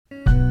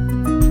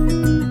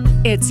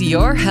It's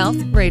Your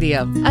Health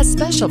Radio, a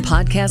special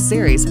podcast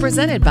series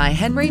presented by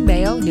Henry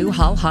Mayo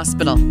Newhall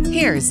Hospital.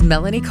 Here's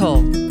Melanie Cole.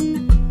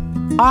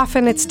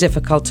 Often it's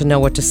difficult to know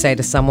what to say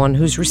to someone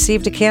who's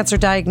received a cancer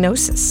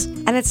diagnosis,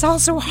 and it's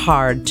also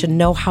hard to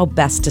know how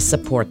best to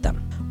support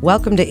them.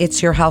 Welcome to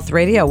It's Your Health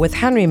Radio with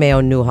Henry Mayo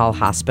Newhall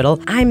Hospital.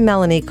 I'm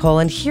Melanie Cole,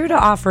 and here to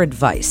offer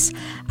advice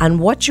on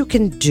what you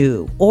can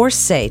do or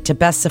say to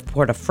best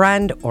support a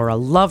friend or a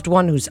loved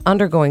one who's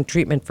undergoing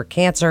treatment for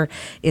cancer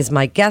is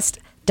my guest,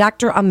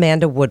 Dr.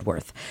 Amanda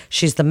Woodworth.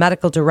 She's the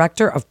medical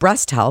director of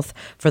breast health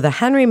for the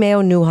Henry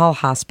Mayo Newhall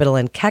Hospital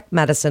and Keck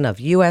Medicine of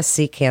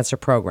USC Cancer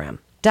Program.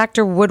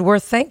 Dr.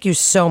 Woodworth, thank you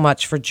so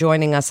much for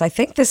joining us. I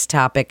think this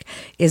topic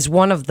is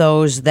one of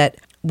those that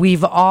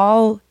we've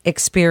all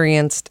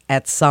experienced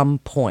at some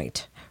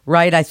point,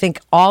 right? I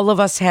think all of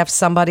us have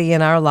somebody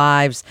in our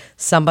lives,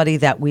 somebody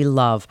that we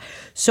love.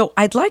 So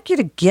I'd like you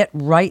to get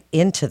right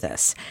into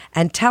this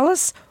and tell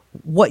us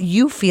what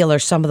you feel are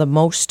some of the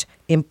most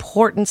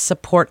important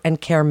support and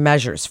care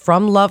measures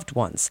from loved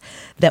ones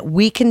that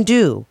we can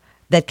do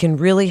that can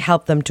really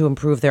help them to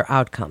improve their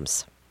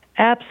outcomes.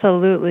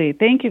 Absolutely.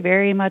 Thank you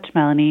very much,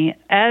 Melanie.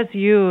 As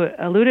you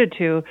alluded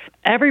to,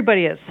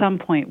 everybody at some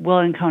point will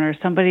encounter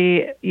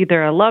somebody,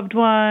 either a loved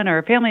one or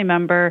a family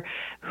member,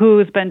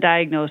 who's been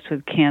diagnosed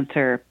with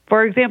cancer.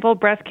 For example,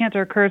 breast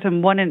cancer occurs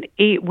in 1 in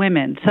 8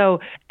 women. So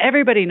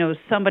everybody knows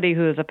somebody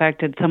who is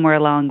affected somewhere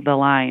along the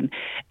line.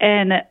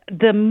 And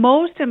the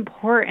most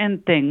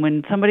important thing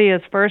when somebody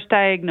is first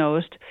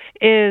diagnosed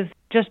is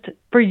just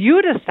for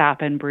you to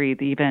stop and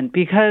breathe even,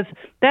 because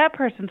that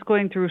person's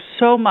going through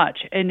so much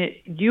and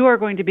you are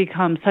going to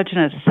become such an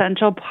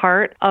essential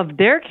part of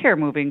their care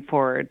moving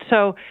forward.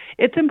 So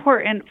it's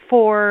important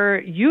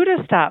for you to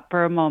stop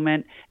for a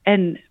moment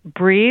and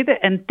breathe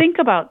and think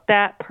about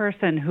that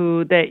person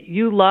that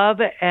you love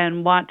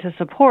and want to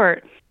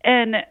support,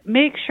 and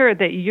make sure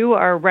that you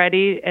are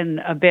ready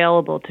and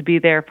available to be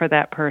there for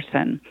that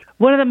person.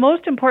 One of the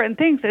most important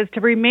things is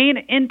to remain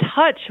in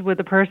touch with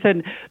the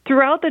person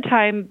throughout the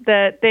time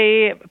that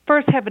they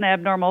first have an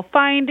abnormal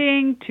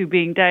finding, to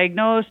being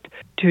diagnosed,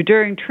 to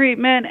during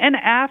treatment, and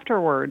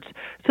afterwards,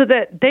 so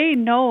that they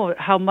know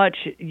how much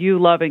you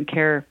love and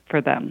care for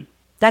them.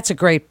 That's a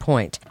great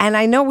point. And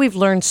I know we've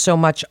learned so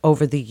much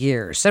over the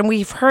years, and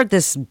we've heard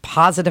this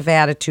positive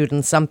attitude,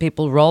 and some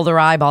people roll their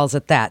eyeballs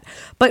at that.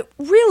 But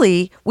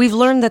really, we've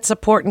learned that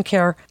support and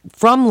care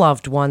from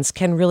loved ones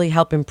can really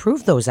help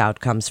improve those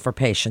outcomes for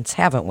patients,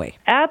 haven't we?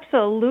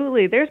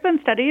 Absolutely. There's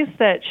been studies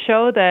that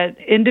show that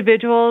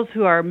individuals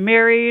who are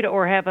married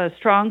or have a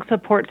strong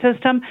support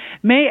system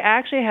may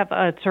actually have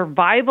a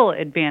survival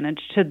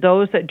advantage to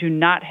those that do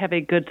not have a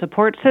good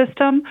support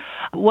system,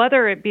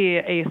 whether it be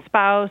a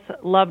spouse,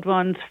 loved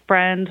one,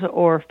 friends,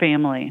 or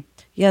family.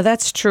 Yeah,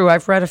 that's true.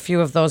 I've read a few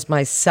of those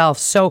myself.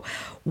 So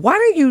why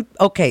don't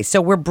you,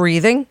 so we're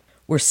breathing,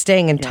 we're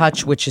staying in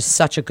touch, which is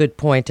such a good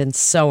point and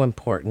so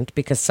important,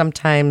 because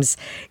sometimes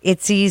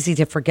it's easy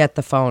to forget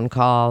the phone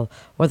call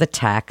or the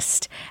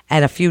text,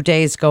 and a few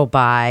days go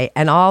by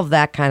and all of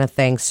that kind of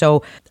thing.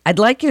 So I'd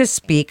like you to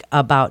speak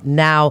about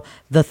now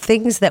the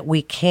things that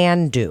we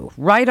can do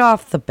right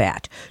off the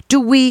bat. Do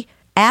we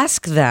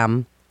ask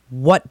them,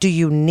 what do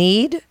you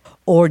need?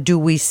 Or do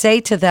we say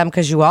to them,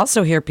 because you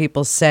also hear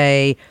people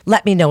say,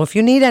 let me know if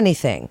you need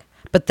anything.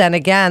 But then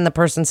again, the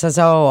person says,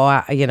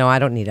 I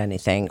don't need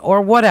anything,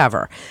 or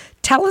whatever.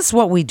 Tell us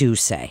what we do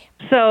say.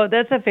 So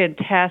that's a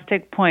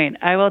fantastic point.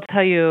 I will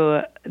tell you,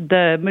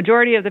 the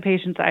majority of the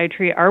patients I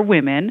treat are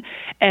women,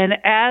 and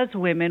as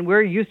women,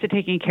 we're used to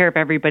taking care of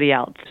everybody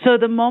else. So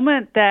the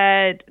moment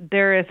that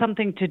there is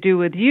something to do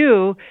with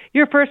you,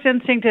 your first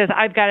instinct is,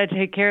 I've got to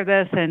take care of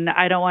this, and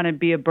I don't want to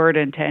be a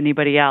burden to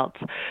anybody else.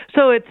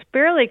 So it's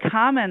fairly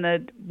common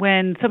that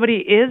when somebody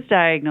is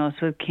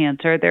diagnosed with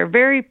cancer, their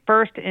very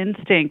first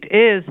instinct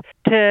is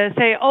to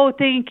say, oh,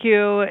 thank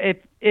you,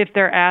 if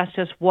they're asked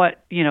just what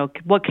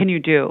can you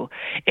do?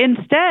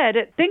 Instead,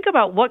 think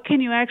about what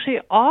can you actually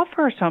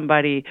offer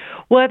somebody,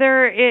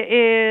 whether it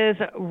is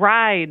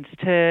rides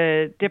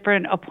to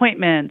different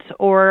appointments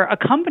or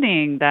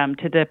accompanying them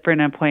to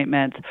different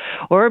appointments,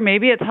 or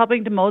maybe it's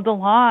helping to mow the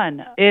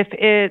lawn. If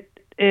it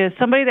is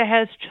somebody that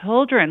has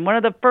children, one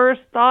of the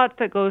first thoughts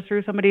that goes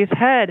through somebody's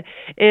head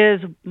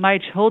is, my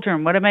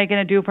children, what am I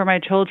going to do for my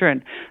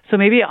children? So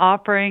maybe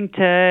offering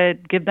to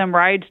give them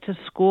rides to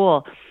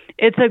school.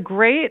 It's a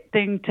great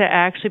thing to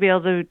actually be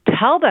able to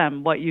tell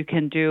them what you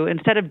can do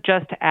instead of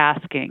just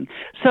asking.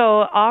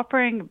 So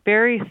offering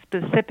very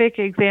specific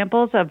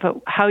examples of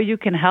how you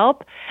can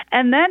help,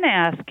 and then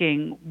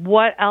asking,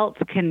 what else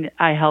can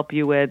I help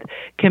you with,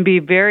 can be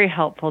very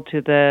helpful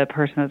to the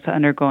person that's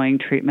undergoing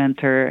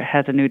treatment or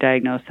has a new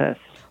diagnosis.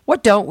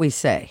 What don't we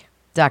say,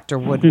 Dr.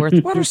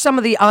 Woodworth? What are some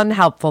of the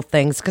unhelpful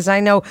things? Because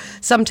I know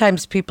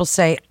sometimes people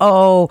say,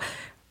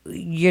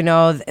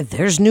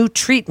 there's new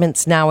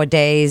treatments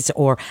nowadays,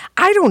 or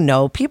I don't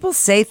know. People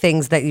say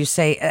things that you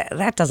say,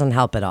 that doesn't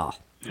help at all.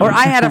 Or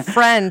I had a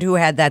friend who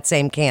had that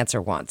same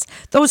cancer once.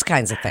 Those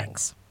kinds of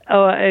things.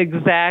 Oh,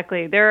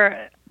 exactly.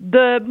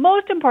 The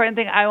most important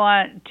thing I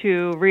want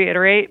to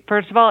reiterate,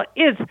 first of all,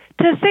 is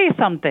to say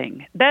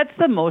something. That's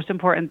the most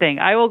important thing.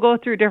 I will go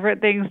through different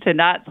things to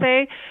not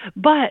say,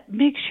 but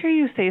make sure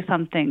you say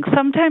something.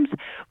 Sometimes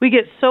we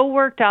get so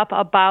worked up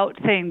about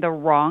saying the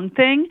wrong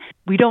thing,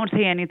 we don't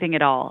say anything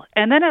at all.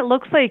 And then it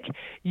looks like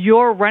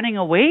you're running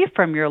away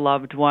from your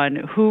loved one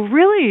who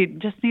really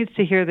just needs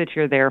to hear that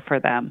you're there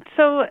for them.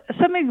 So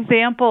some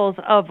examples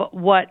of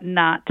what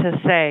not to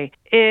say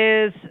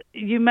is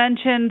you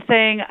mentioned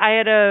saying, I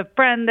had a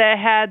friend that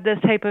had this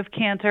type of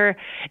cancer.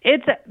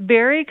 It's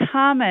very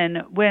common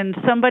when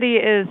somebody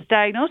is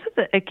diagnosed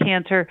with a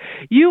cancer,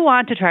 you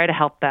want to try to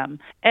help them.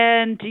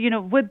 And,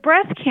 with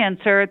breast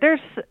cancer,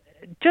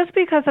 just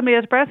because somebody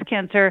has breast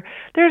cancer,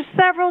 there's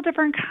several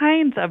different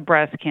kinds of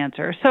breast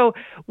cancer. So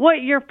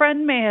what your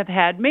friend may have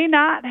had may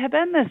not have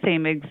been the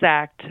same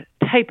exact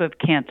type of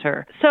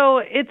cancer. So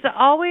it's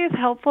always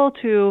helpful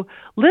to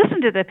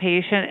listen to the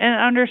patient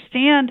and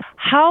understand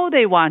how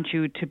they want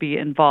you to be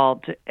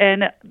involved.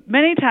 And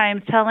many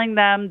times telling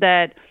them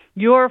that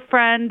your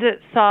friend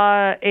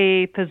saw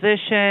a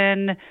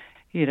physician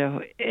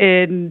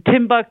in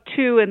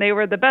Timbuktu and they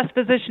were the best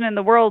physician in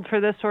the world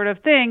for this sort of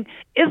thing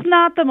is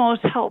not the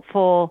most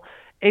helpful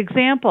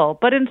example.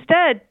 But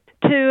instead,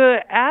 to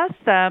ask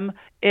them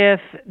if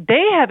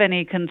they have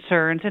any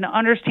concerns and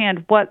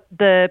understand what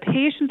the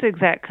patient's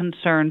exact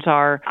concerns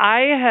are.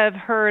 I have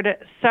heard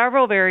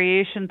several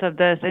variations of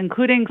this,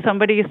 including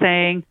somebody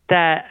saying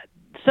that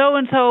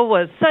so-and-so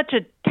was such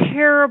a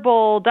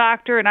terrible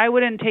doctor and I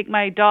wouldn't take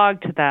my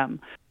dog to them.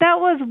 That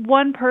was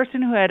one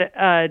person who had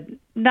a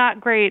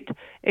not great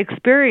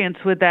experience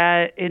with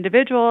that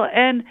individual,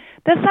 and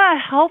that's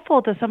not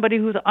helpful to somebody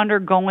who's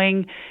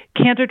undergoing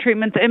cancer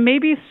treatments and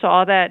maybe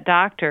saw that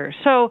doctor.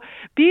 So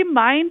be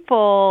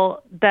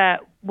mindful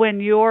that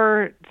when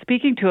you're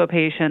speaking to a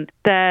patient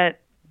that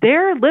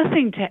they're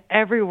listening to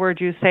every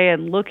word you say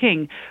and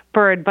looking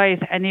for advice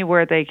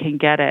anywhere they can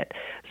get it.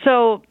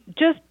 So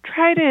just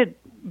try to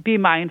be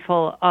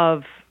mindful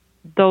of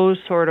those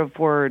sort of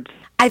words.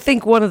 I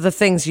think one of the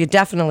things you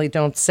definitely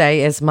don't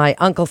say is my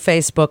Uncle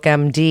Facebook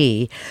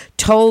MD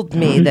told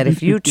me that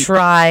if you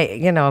try,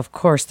 of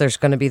course there's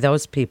going to be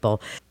those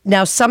people.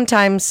 Now,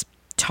 sometimes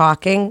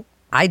talking,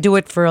 I do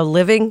it for a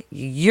living.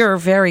 You're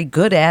very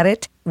good at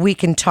it. We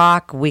can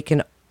talk, we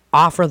can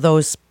offer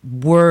those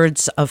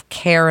words of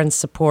care and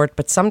support,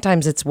 but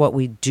sometimes it's what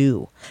we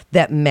do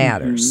that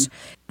matters. Mm-hmm.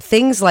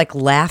 Things like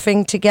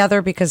laughing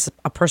together, because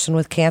a person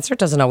with cancer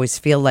doesn't always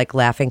feel like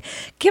laughing.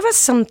 Give us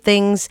some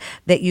things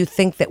that you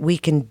think that we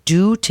can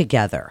do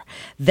together,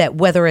 that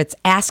whether it's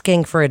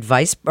asking for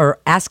advice or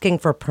asking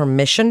for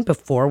permission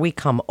before we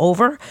come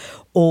over,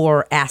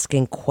 or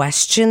asking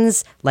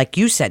questions, like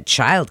you said,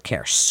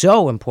 childcare,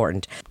 so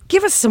important.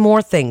 Give us some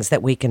more things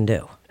that we can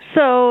do.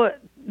 So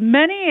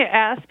many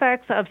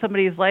aspects of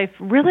somebody's life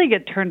really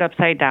get turned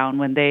upside down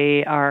when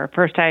they are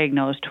first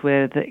diagnosed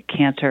with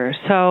cancer.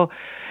 So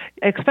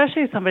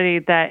especially somebody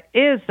that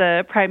is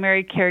the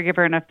primary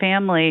caregiver in a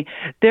family,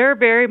 they're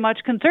very much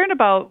concerned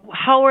about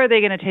how are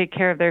they going to take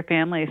care of their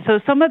family. So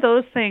some of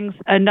those things,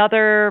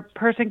 another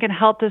person can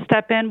help to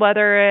step in,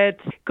 whether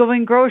it's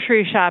going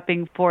grocery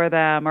shopping for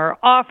them or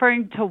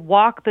offering to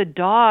walk the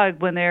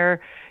dog when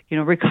they're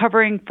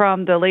recovering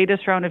from the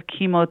latest round of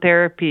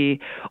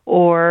chemotherapy,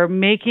 or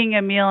making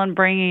a meal and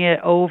bringing it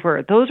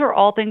over. Those are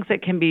all things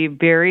that can be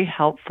very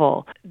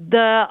helpful.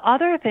 The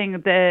other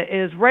thing that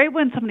is right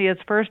when somebody is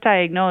first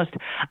diagnosed,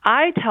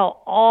 I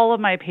tell all of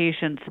my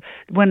patients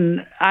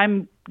when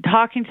I'm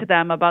talking to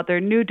them about their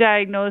new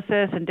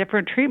diagnosis and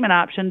different treatment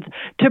options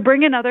to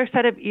bring another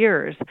set of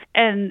ears.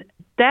 And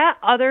that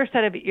other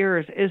set of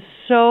ears is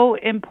so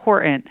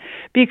important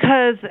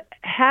because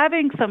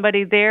having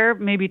somebody there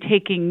maybe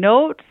taking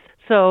notes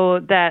so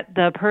that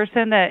the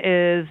person that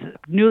is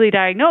newly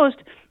diagnosed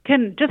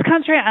can just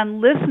concentrate on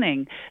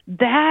listening,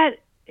 that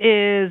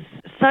is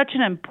such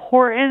an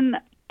important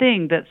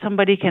thing that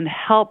somebody can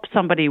help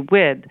somebody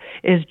with,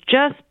 is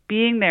just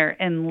being there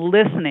and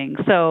listening.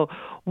 So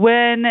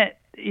when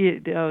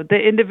the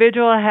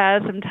individual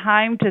has some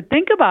time to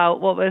think about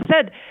what was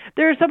said,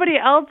 there's somebody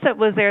else that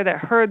was there that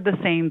heard the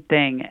same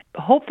thing,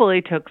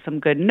 hopefully took some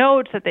good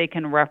notes that they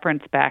can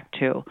reference back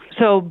to.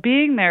 So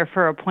being there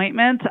for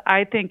appointments,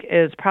 I think,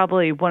 is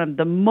probably one of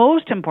the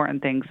most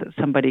important things that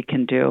somebody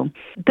can do.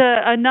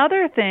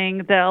 Another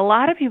thing that a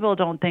lot of people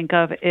don't think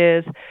of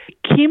is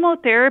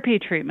chemotherapy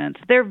treatments.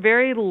 They're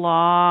very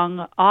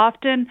long.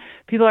 Often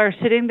people are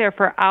sitting there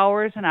for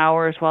hours and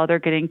hours while they're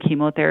getting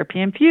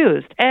chemotherapy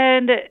infused.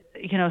 And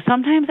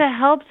sometimes it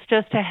helps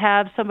just to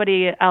have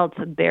somebody else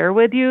there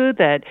with you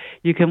that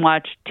you can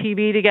watch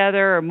TV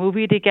together or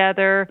movie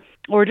together,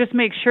 or just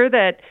make sure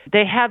that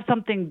they have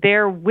something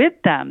there with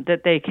them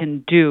that they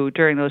can do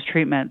during those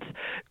treatments.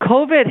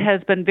 COVID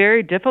has been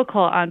very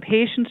difficult on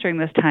patients during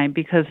this time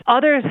because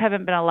others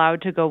haven't been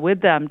allowed to go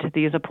with them to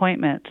these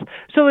appointments.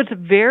 So it's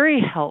very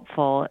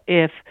helpful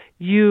if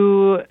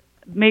you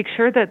make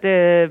sure that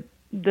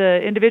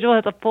the individual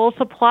has a full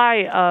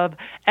supply of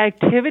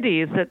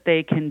activities that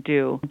they can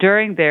do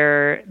during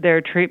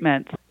their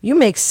treatments. You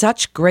make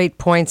such great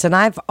points, and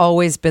I've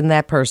always been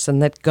that person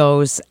that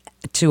goes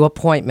to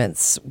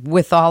appointments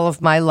with all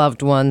of my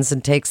loved ones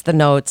and takes the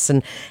notes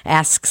and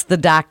asks the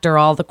doctor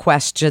all the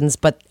questions,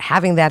 but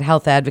having that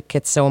health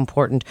advocate's so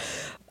important.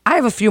 I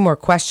have a few more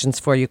questions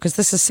for you because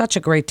this is such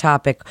a great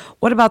topic.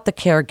 What about the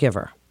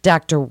caregiver?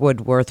 Dr.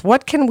 Woodworth,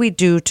 what can we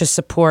do to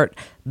support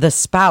the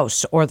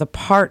spouse or the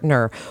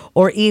partner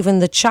or even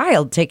the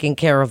child taking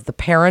care of the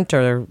parent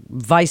or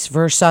vice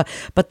versa,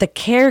 but the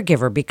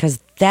caregiver,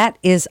 because that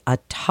is a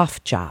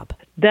tough job.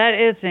 That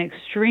is an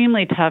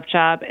extremely tough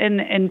job.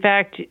 And in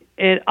fact,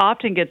 it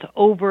often gets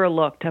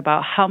overlooked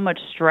about how much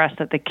stress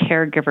that the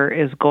caregiver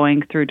is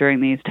going through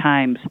during these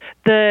times.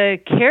 The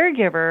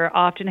caregiver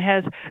often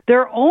has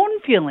their own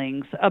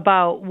feelings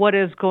about what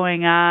is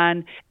going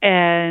on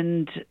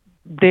and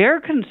their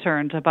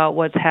concerns about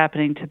what's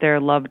happening to their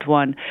loved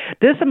one.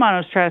 This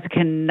amount of stress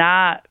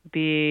cannot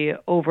be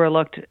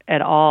overlooked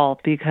at all,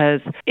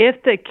 because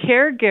if the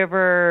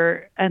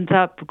caregiver ends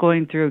up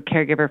going through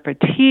caregiver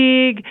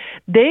fatigue,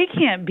 they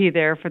can't be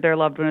there for their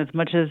loved one as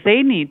much as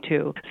they need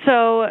to.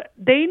 So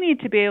they need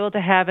to be able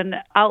to have an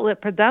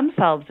outlet for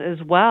themselves as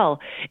well.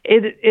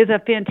 It is a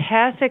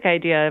fantastic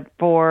idea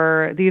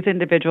for these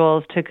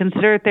individuals to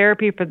consider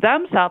therapy for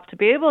themselves, to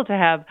be able to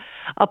have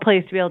a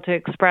place to be able to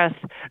express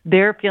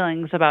their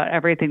feelings about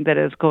everything that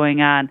is going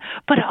on.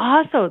 But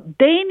also,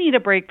 they need a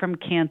break from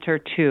cancer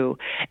too.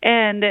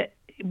 And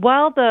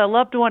while the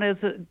loved one is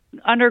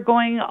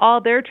undergoing all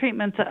their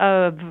treatments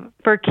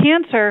for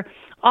cancer,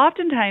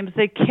 oftentimes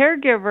the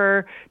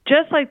caregiver,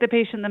 just like the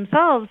patient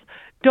themselves,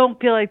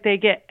 don't feel like they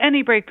get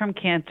any break from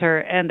cancer,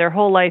 and their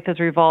whole life is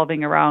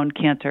revolving around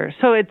cancer.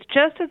 So it's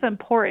just as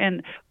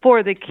important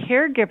for the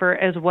caregiver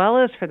as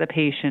well as for the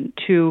patient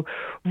to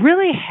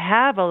really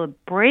have a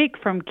break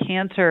from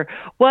cancer,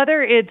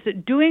 whether it's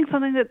doing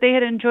something that they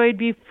had enjoyed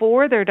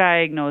before their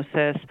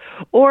diagnosis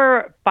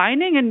or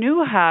finding a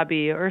new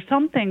hobby or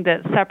something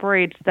that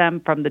separates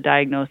them from the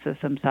diagnosis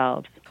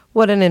themselves.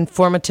 What an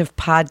informative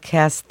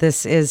podcast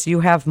this is.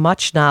 You have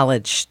much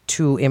knowledge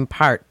to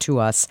impart to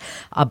us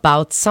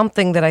about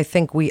something that I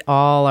think we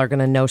all are going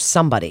to know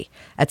somebody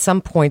at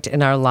some point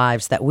in our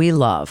lives that we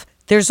love.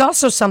 There's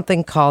also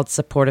something called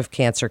supportive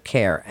cancer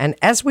care. And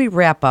as we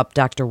wrap up,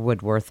 Dr.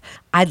 Woodworth,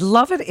 I'd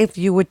love it if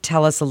you would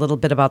tell us a little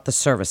bit about the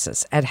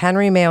services at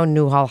Henry Mayo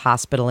Newhall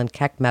Hospital and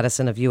Keck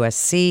Medicine of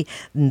USC,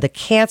 the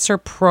cancer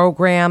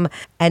program,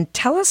 and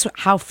tell us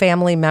how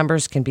family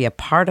members can be a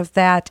part of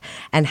that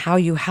and how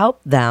you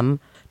help them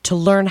to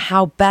learn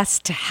how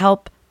best to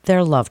help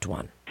their loved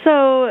one.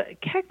 So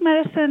Keck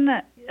Medicine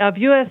of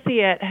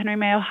USC at Henry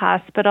Mayo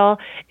Hospital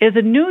is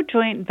a new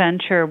joint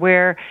venture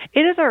where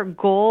it is our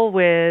goal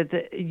with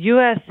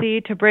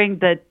USC to bring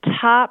the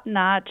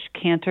top-notch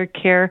cancer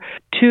care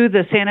to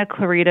the Santa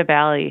Clarita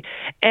Valley.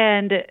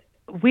 And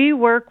we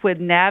work with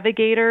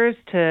navigators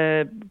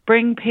to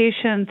bring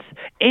patients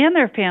and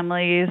their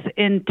families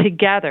in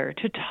together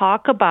to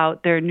talk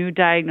about their new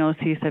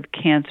diagnoses of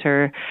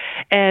cancer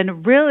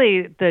and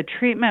really the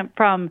treatment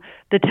from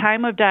the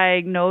time of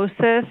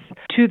diagnosis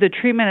to the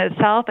treatment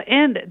itself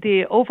and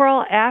the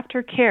overall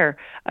aftercare,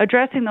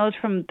 addressing those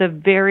from the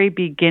very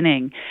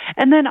beginning.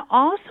 And then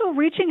also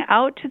reaching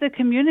out to the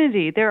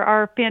community. There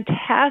are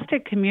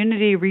fantastic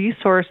community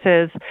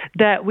resources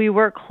that we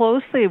work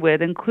closely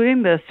with,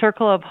 including the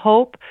Circle of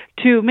Hope,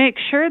 to make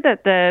sure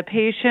that the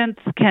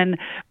patients can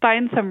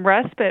find some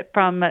respite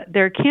from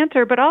their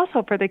cancer, but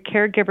also for the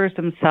caregivers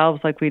themselves,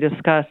 like we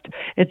discussed.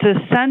 It's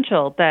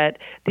essential that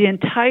the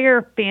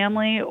entire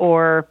family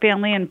or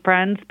family and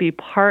friends be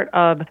part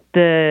of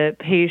the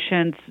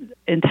patient's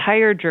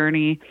entire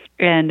journey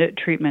and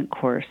treatment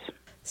course.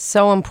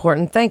 So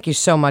important. Thank you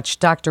so much,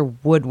 Dr.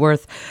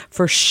 Woodworth,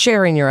 for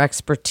sharing your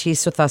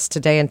expertise with us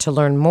today. And to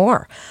learn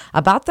more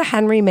about the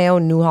Henry Mayo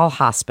Newhall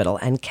Hospital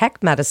and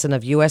Keck Medicine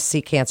of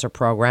USC Cancer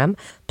Program,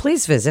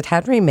 please visit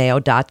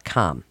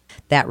henrymayo.com.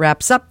 That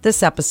wraps up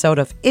this episode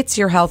of It's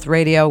Your Health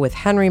Radio with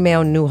Henry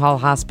Mayo Newhall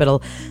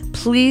Hospital.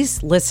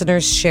 Please,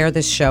 listeners, share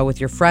this show with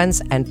your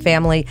friends and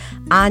family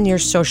on your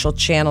social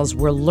channels.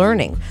 We're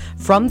learning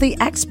from the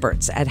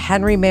experts at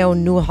Henry Mayo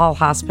Newhall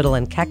Hospital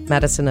and Keck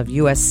Medicine of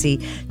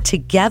USC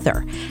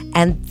together.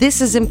 And this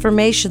is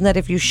information that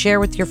if you share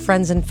with your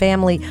friends and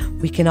family,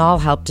 we can all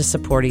help to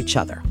support each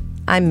other.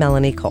 I'm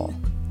Melanie Cole.